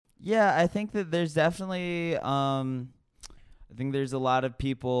Yeah, I think that there's definitely I think there's a lot of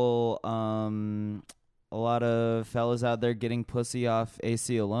people a lot of fellas out there getting pussy off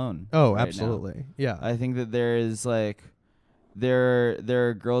AC alone. Oh, right absolutely. Now. Yeah. I think that there is like there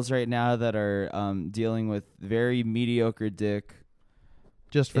are girls right now that are dealing with very mediocre dick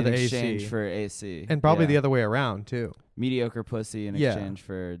Just for in the exchange AC. for AC. And probably the Yeah. other way around too. Mediocre pussy in Yeah. exchange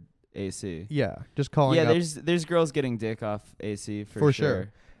for AC. Yeah. Just calling Yeah, up. there's girls getting dick off AC For sure.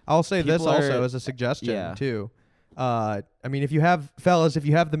 sure. I'll say this People also are- as a suggestion yeah. too. I mean, if you have fellas, if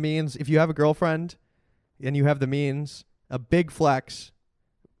you have the means, if you have a girlfriend and you have the means, a big flex,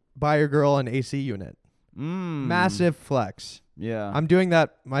 buy your girl an AC unit. Massive flex. Yeah. I'm doing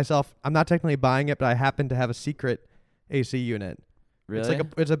that myself. I'm not technically buying it, but I happen to have a secret AC unit. Really?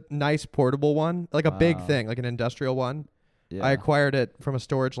 It's a nice portable one, like a big Wow. thing, like an industrial one. yeah. I acquired it from a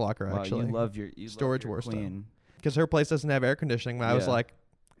storage locker Wow, actually. You love your Storage love your war stuff. queen. Because her place doesn't have air conditioning. I was Yeah. like,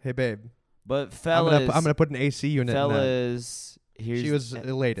 "Hey, babe, But I'm fellas, gonna put an AC unit in that." fellas, here's She was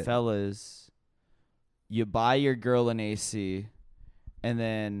elated. fellas, you buy your girl an AC, and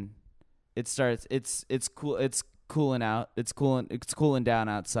then it starts. It's cool. It's cooling out. It's cooling down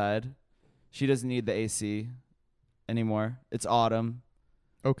outside. She doesn't need the AC anymore. It's autumn.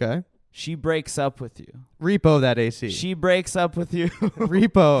 Okay, She breaks up with you. repo that AC. She breaks up with you.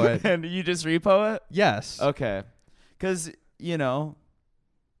 Repo it. And you just repo it? Yes. Okay. Because,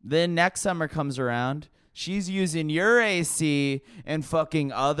 then next summer comes around. She's using your AC and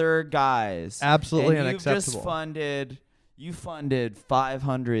fucking other guys. Absolutely and unacceptable. You funded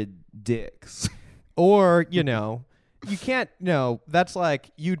 500 dicks. Or you can't. No, that's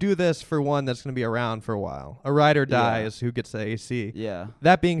like you do this for one that's going to be around for a while. A ride or die Yeah. is who gets the AC. Yeah.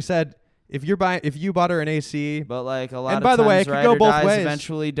 That being said, if you bought her an AC, But like a lot And of by the times way, it could ride go or both dies ways.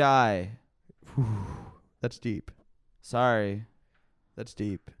 eventually die. that's deep. Sorry. That's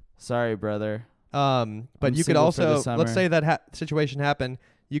deep. Sorry, brother. But I'm you could single for the also, summer. let's say that situation happened.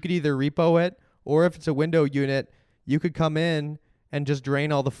 You could either repo it, or if it's a window unit, you could come in and just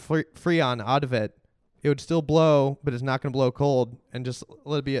drain all the Freon out of it. It would still blow, but it's not going to blow cold, and just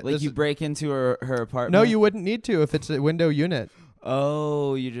let it be. Like you break into her apartment? No, you wouldn't need to if it's a window unit.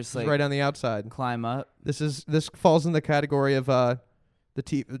 Oh, you just It's like right on the outside. climb up? This falls in the category of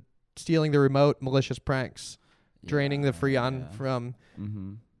stealing the remote, malicious pranks, draining the Freon from.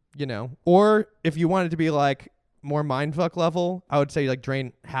 Mm-hmm. Or if you wanted to be like more mindfuck level, I would say like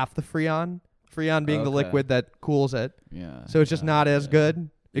drain half the Freon being the Okay. liquid that cools it. Yeah. So it's just not as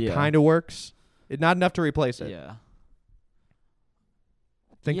good. It Yeah. kind of works. Not enough to replace it. Yeah.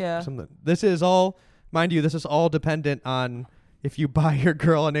 Think Yeah. something. This is all, mind you, this is all dependent on if you buy your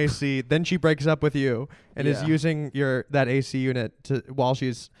girl an AC, then she breaks up with you and is Yeah. using that AC unit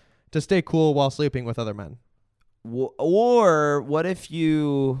to stay cool while sleeping with other men. Or what if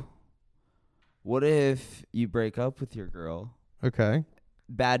you break up with your girl? Okay.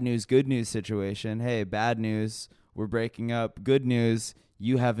 Bad news, good news situation. Hey, bad news, we're breaking up. Good news,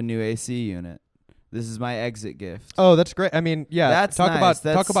 you have a new AC unit. This is my exit gift. Oh, that's great. I mean, yeah. That's talk nice.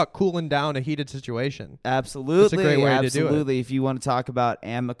 talk about cooling down a heated situation. Absolutely. That's a great way to do it. Absolutely. If you want to talk about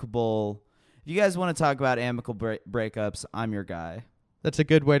amicable, if you guys want to talk about amicable breakups, I'm your guy. That's a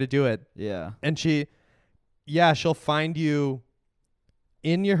good way to do it. Yeah. And she'll find you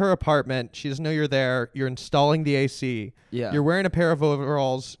in her apartment. She doesn't know you're there. You're installing the AC. Yeah. You're wearing a pair of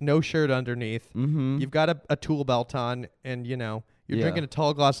overalls, no shirt underneath. Mm-hmm. You've got a tool belt on, and you're Yeah. drinking a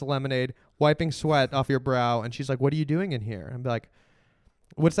tall glass of lemonade, wiping sweat off your brow, and she's like, "What are you doing in here?" I'm like,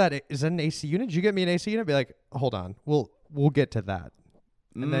 "What's that? Is that an AC unit? Did you get me an AC unit?" Be like, "Hold on, we'll get to that."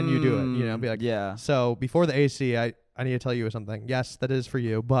 And then you do it, be like, yeah. "So before the AC, I need to tell you something. Yes, that is for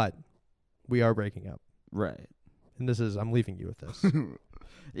you, but we are breaking up, Right. and I'm leaving you with this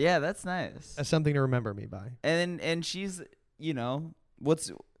Yeah, that's nice. as something to remember me by." And she's,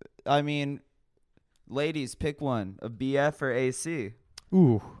 ladies, pick one, a BF or AC.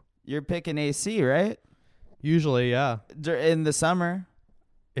 Ooh, You're picking AC, right? usually, yeah. In the summer.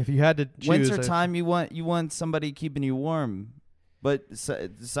 If you had to choose, Winter time, you want somebody keeping you warm. But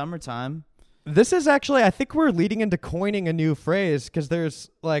summertime. This is actually, I think we're leading into coining a new phrase because there's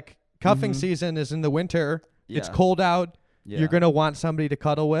like cuffing season is in the winter. Yeah. It's cold out. Yeah. You're going to want somebody to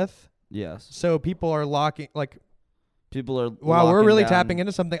cuddle with. Yes. So people are locking, like, People are wow, we're locking really down. tapping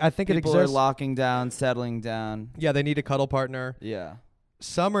into something. I think People it are exists. locking down, settling down. Yeah, they need a cuddle partner. Yeah.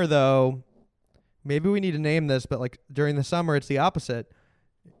 Summer, though, maybe we need to name this, but like during the summer, it's the opposite.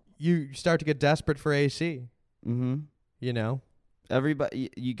 You start to get desperate for AC, Mm-hmm. Everybody,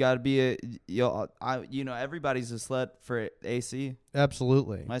 you got to be everybody's a slut for AC.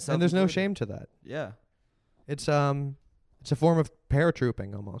 Absolutely. Myself And there's no included. shame to that. Yeah. It's It's a form of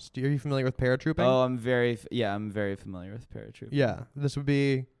paratrooping almost. Are you familiar with paratrooping? Oh, I'm very familiar with paratrooping. Yeah, this would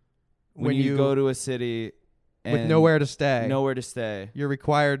be When you go to a city and with nowhere to stay. Nowhere to stay. You're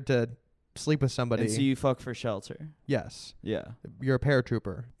required to sleep with somebody. And so you fuck for shelter. Yes. Yeah. You're a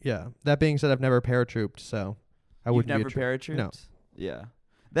paratrooper. Yeah. That being said, I've never paratrooped, so I wouldn't You've be never paratrooped? No. Yeah.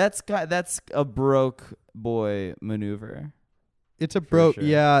 That's a broke boy maneuver. It's a Sure.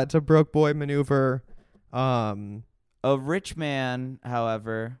 it's a broke boy maneuver. A rich man,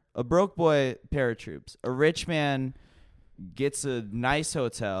 however, a broke boy paratroops. A rich man gets a nice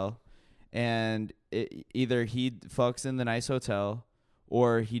hotel, and either he fucks in the nice hotel,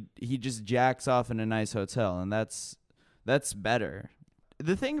 or he just jacks off in a nice hotel, and that's better.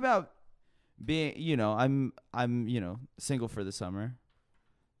 The thing about being, I'm single for the summer.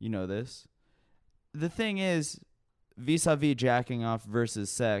 You know this. The thing is, vis-a-vis jacking off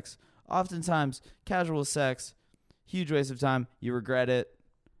versus sex, oftentimes casual sex, huge waste of time. You regret it.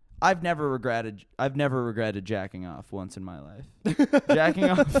 I've never regretted jacking off once in my life.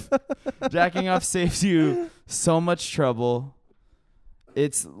 Jacking off saves you so much trouble.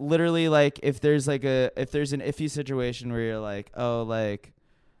 It's literally like if there's an iffy situation where you're like, oh, like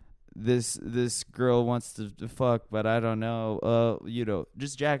this girl wants to fuck, but I don't know.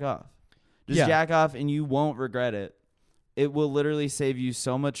 Just jack off. Jack off, and you won't regret it. It will literally save you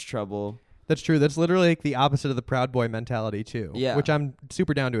so much trouble. That's true. That's literally like the opposite of the Proud Boy mentality too. Yeah. Which I'm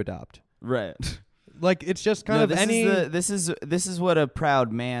super down to adopt. Right. Like it's just kind of this is what a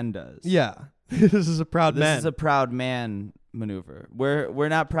proud man does. Yeah. This is a proud man. This is a proud man maneuver. We're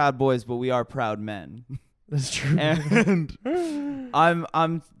not proud boys, but we are proud men. That's true. And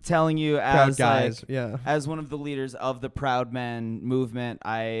I'm telling you, as proud guys, yeah, as one of the leaders of the Proud Men movement,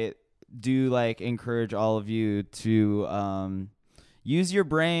 I do encourage all of you to use your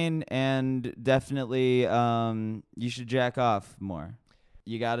brain, and definitely you should jack off more.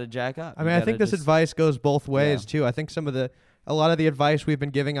 You gotta jack up. I mean, I think this advice goes both ways too. I think a lot of the advice we've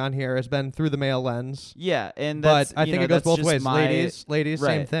been giving on here has been through the male lens. Yeah, and but I think it goes both ways. Ladies,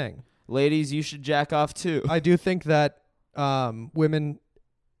 right. Same thing. Ladies, you should jack off too. I do think that women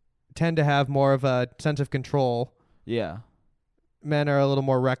tend to have more of a sense of control. Yeah. Men are a little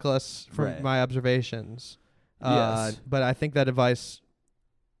more reckless from my observations. Yes. But I think that advice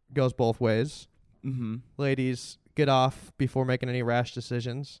goes both ways. Mm-hmm. Ladies, get off before making any rash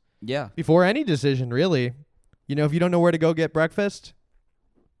decisions. Yeah. Before any decision, really. If you don't know where to go get breakfast,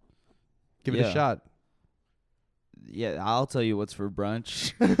 give it a shot. Yeah, I'll tell you what's for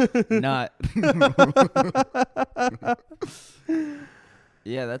brunch. Not.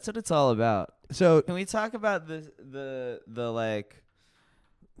 Yeah, that's what it's all about. So can we talk about the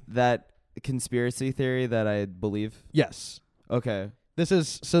that conspiracy theory that I believe? Yes. Okay. This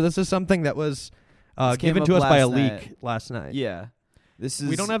is something that was given to us by a leak last night. Yeah.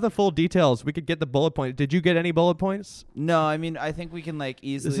 We don't have the full details. We could get the bullet point. Did you get any bullet points? No, I mean, I think we can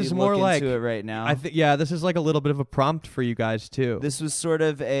easily this is look more into it right now. This is a little bit of a prompt for you guys too. This was sort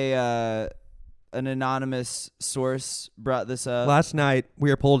of an anonymous source brought this up. Last night we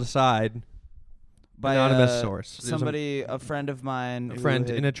were pulled aside by anonymous source. Somebody, a friend of mine,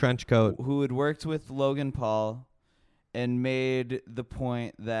 in a trench coat, who had worked with Logan Paul, and made the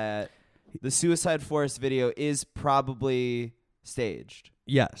point that the Suicide Forest video is probably staged.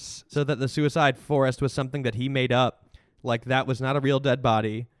 Yes. So that the Suicide Forest was something that he made up. Like that was not a real dead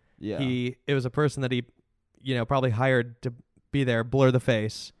body. Yeah. It was a person that he, probably hired to be there, blur the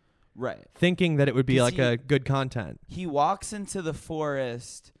face. Right. Thinking that it would be a good content. He walks into the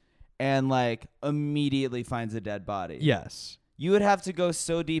forest and immediately finds a dead body. Yes. You would have to go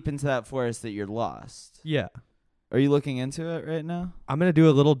so deep into that forest that you're lost. Yeah. Are you looking into it right now? I'm going to do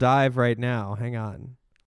a little dive right now. Hang on.